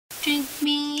Drink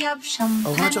me up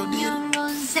champagne or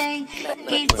rosé.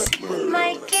 It's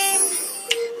my game.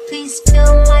 Please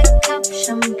fill my cup,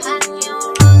 champagne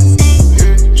or rosé.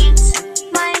 It's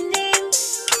my name.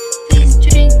 Please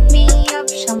drink me up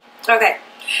champagne. Okay,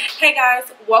 hey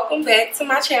guys, welcome back to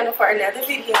my channel for another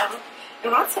video.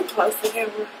 Am I too close to the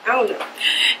camera? I don't know.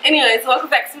 Anyways,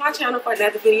 welcome back to my channel for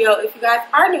another video. If you guys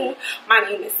are new, my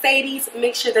name is Sadie.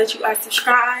 Make sure that you are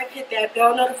subscribed, hit that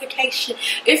bell notification.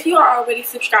 If you are already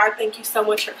subscribed, thank you so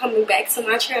much for coming back to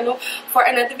my channel for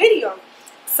another video.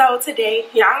 So today,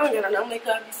 y'all don't got no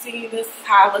makeup. You see, this is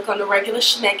how I look on the regular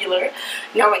schmegular.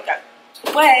 No makeup.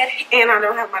 But, and I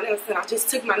don't have my nails done. I just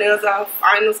took my nails off.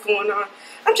 I know what's going on.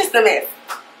 I'm just a mess.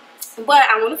 But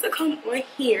I wanted to come on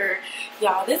here.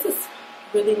 Y'all, this is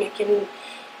really making me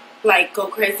like go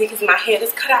crazy because my head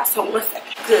is cut out. So one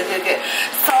second. Good.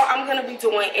 So I'm gonna be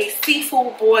doing a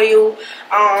seafood boil.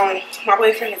 My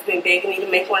boyfriend has been begging me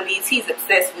to make one of these. He's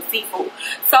obsessed with seafood.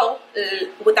 So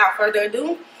without further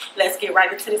ado, let's get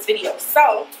right into this video.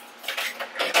 So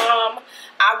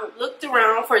I looked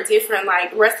around for different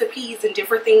like recipes and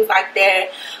different things like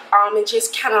that, and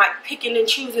just kind of like picking and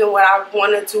choosing what I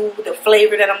want to do, the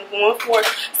flavor that I'm going for.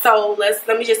 So let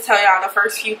me just tell y'all the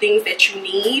first few things that you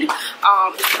need.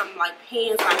 Is some like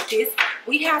pans like this.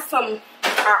 We have some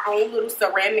our own little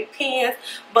ceramic pans,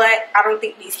 but I don't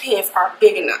think these pans are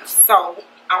big enough, so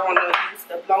I want to use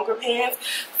the longer pans.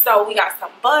 So we got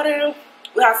some butter,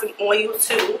 we got some oil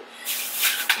too.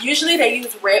 Usually they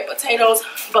use red potatoes,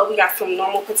 but we got some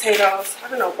normal potatoes. I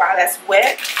don't know why that's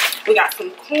wet. We got some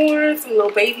corn, some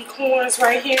little baby corns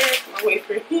right here. My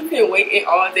boyfriend, he's been waiting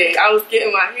all day. I was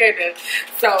getting my hair done,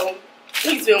 so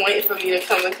he's been waiting for me to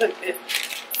come and cook this.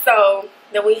 So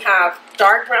then we have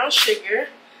dark brown sugar.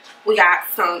 We got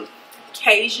some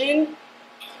Cajun,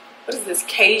 what is this?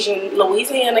 Cajun,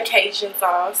 Louisiana Cajun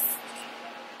sauce.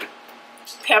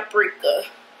 Paprika.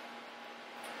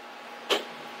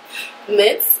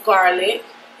 Minced garlic,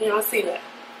 y'all see that?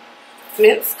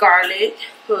 Minced garlic,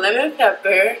 lemon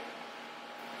pepper,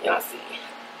 y'all see.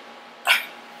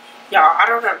 Y'all, I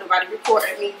don't have nobody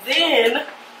recording me. Then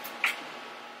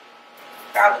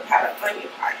garlic powder, onion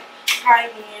powder,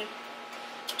 cayenne.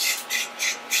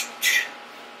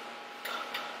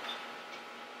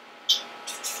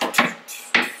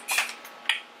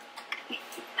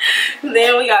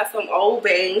 Then we got some Old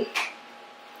Bay,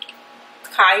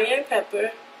 cayenne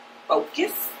pepper.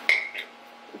 Focus,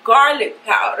 garlic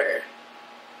powder,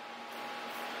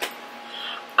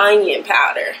 onion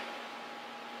powder.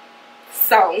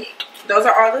 So those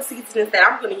are all the seasonings that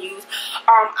I'm going to use.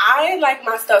 I like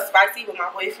my stuff spicy, but my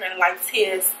boyfriend likes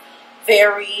his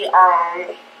very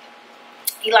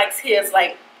he likes his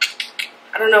like,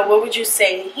 I don't know, what would you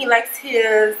say, he likes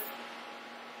his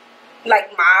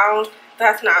like mild.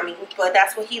 That's not me, but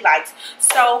that's what he likes.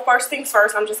 So first things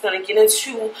first, I'm just gonna get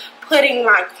into putting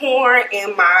my corn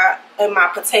and my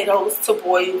potatoes to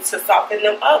boil to soften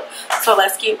them up. So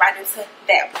let's get right into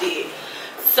that bit.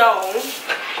 So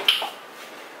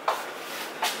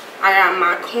I got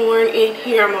my corn in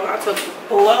here. I'm about to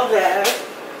blow that.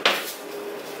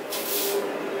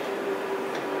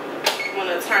 I'm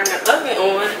gonna turn the oven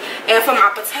on. And for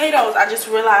my potatoes, I just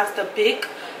realized the big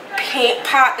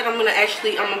pot that I'm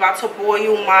about to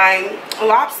boil my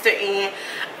lobster in,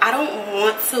 I don't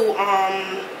want to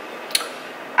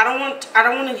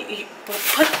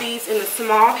put these in a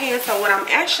small pan. So what I'm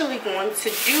actually going to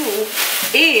do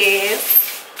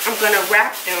is I'm going to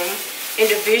wrap them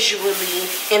individually,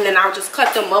 and then I'll just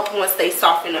cut them up once they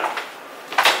soften up.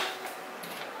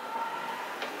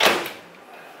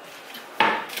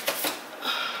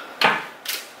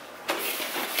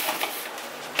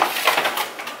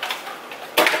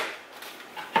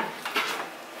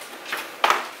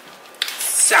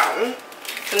 So I'm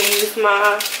going to use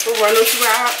my Reynolds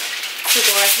wrap to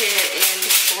go ahead and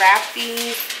wrap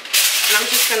these. And I'm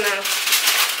just going to,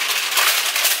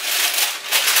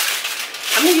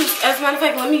 as a matter of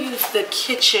fact, let me use the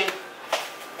kitchen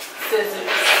scissors.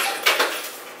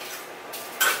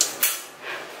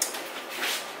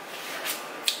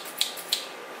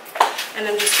 And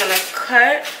I'm just going to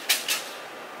cut.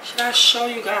 Should I show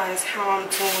you guys how I'm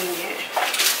doing it?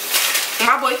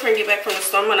 My boyfriend get back from the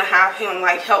store, I'm gonna have him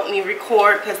like help me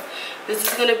record, because this is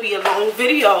gonna be a long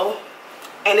video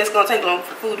and it's gonna take long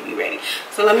for food to be ready.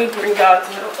 So let me bring y'all to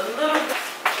a little bit.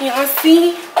 Y'all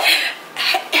see?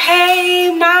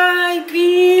 Hey my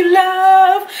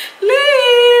beloved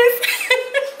Liz.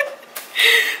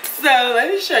 So let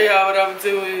me show y'all what I'm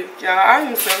doing. Y'all, I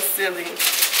am so silly.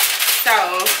 So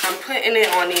I'm putting it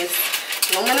on this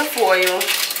aluminum foil.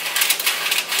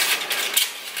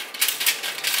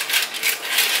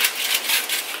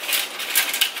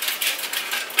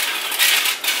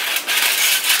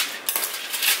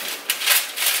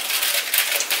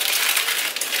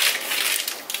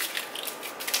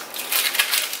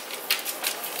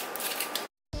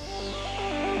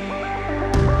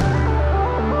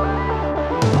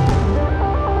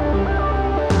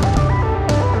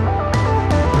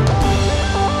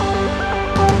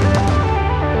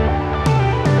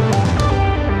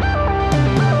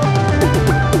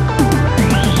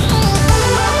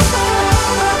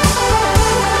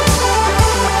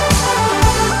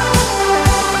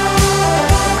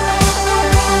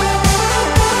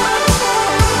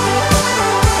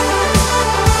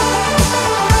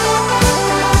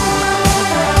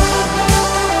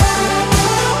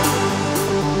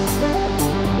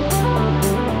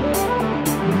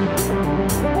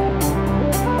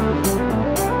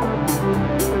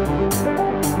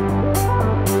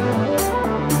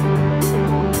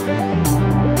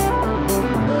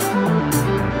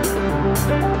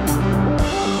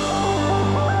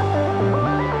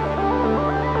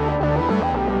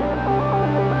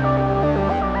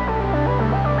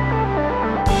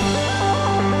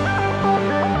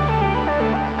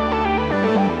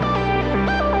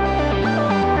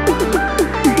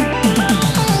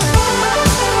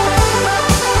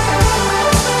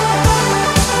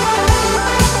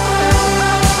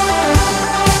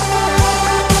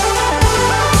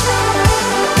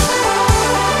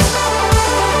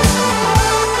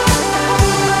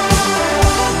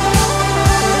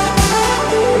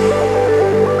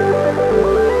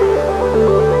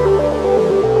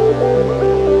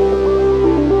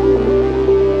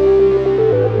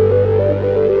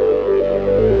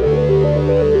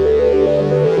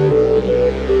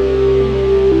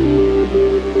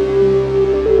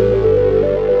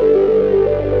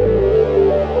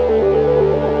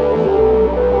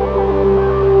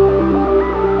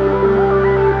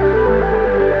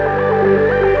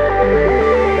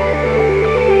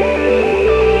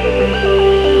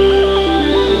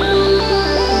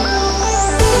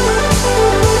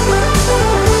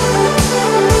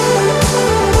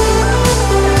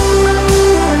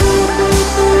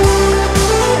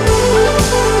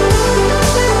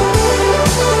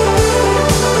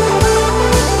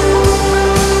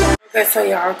 Okay, so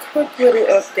y'all, quick little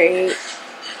update.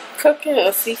 Cooking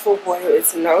a seafood boil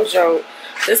is no joke.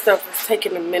 This stuff is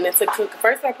taking a minute to cook.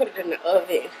 First I put it in the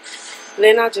oven.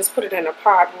 Then I just put it in a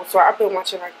pot. So I've been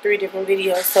watching like 3 different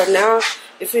videos. So now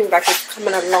it seems like it's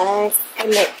coming along. And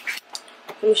look,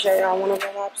 let me show y'all one of the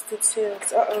lobster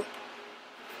tails.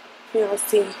 Y'all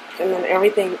see. And then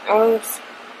everything else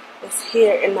is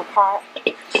here in the pot.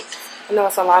 I know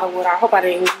it's a lot of water. I hope I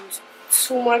didn't use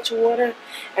too much water.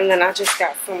 And then I just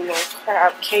got some like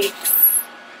crab cakes,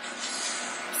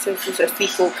 since it's a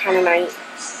seafood kind of night,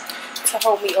 to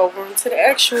hold me over until the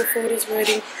actual food is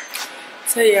ready.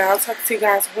 So yeah, I'll talk to you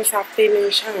guys once I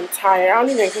finish. I'm tired. I don't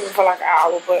even cook for like an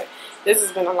hour, but this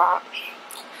has been a lot.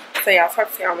 So yeah, I'll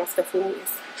talk to y'all once the food is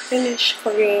finished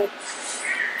cooking.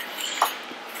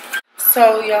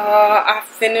 So y'all, I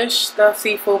finished the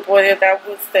seafood boil. That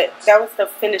was the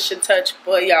finishing touch.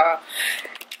 But y'all,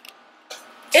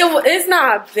 it's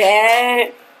not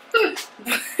bad,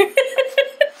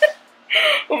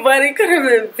 but it could have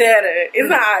been better. It's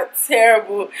not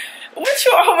terrible. What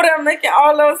you over there making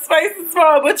all those faces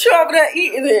for? But you over there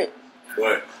eating it.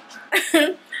 What?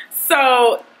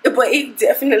 So, but it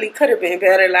definitely could have been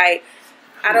better. Like,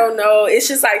 I don't know. It's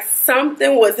just like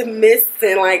something was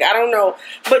missing. Like, I don't know.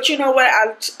 But you know what?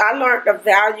 I learned a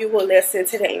valuable lesson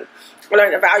today.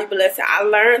 I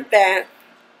learned that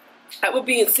I would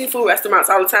be in seafood restaurants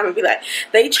all the time and be like,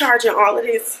 they charging all of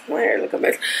this. Where, look at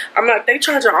this. I'm like, they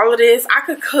charging all of this. I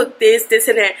could cook this,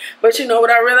 and that. But you know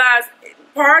what I realized?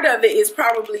 Part of it is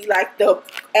probably like the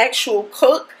actual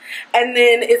cook. And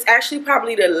then it's actually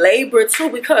probably the labor too,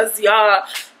 because y'all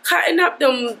cutting up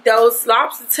those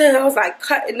lobster tails, like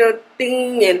cutting the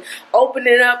thing and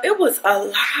opening it up. It was a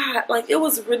lot. Like, it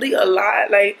was really a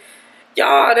lot. Like,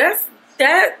 y'all,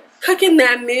 that cooking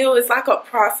that meal is like a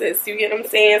process, you get what I'm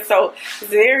saying? So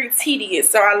it's very tedious.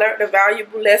 So I learned a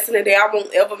valuable lesson today. I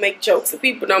won't ever make jokes with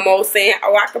people no more saying,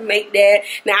 oh, I can make that.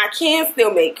 Now I can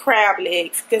still make crab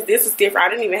legs, because this is different. I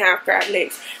didn't even have crab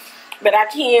legs, but I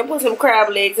can put some crab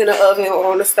legs in the oven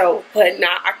or on the stove. But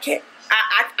nah, I can't.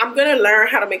 I'm gonna learn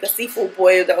how to make a seafood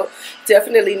boil though.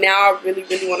 Definitely now I really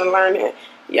want to learn it.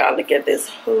 Y'all, look at this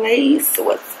lace.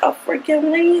 What's a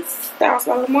freaking lace? That's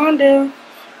Lamondale.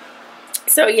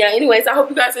 So yeah, anyways, I hope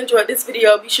you guys enjoyed this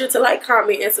video. Be sure to like,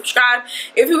 comment, and subscribe.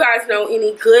 If you guys know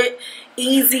any good,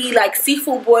 easy, like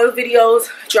seafood boil videos,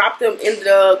 drop them in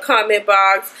the comment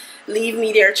box. Leave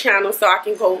me their channel so I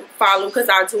can go follow, because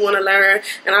I do want to learn.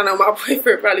 And I know my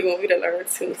boyfriend probably want me to learn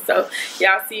too. So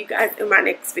y'all, see you guys in my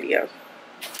next video.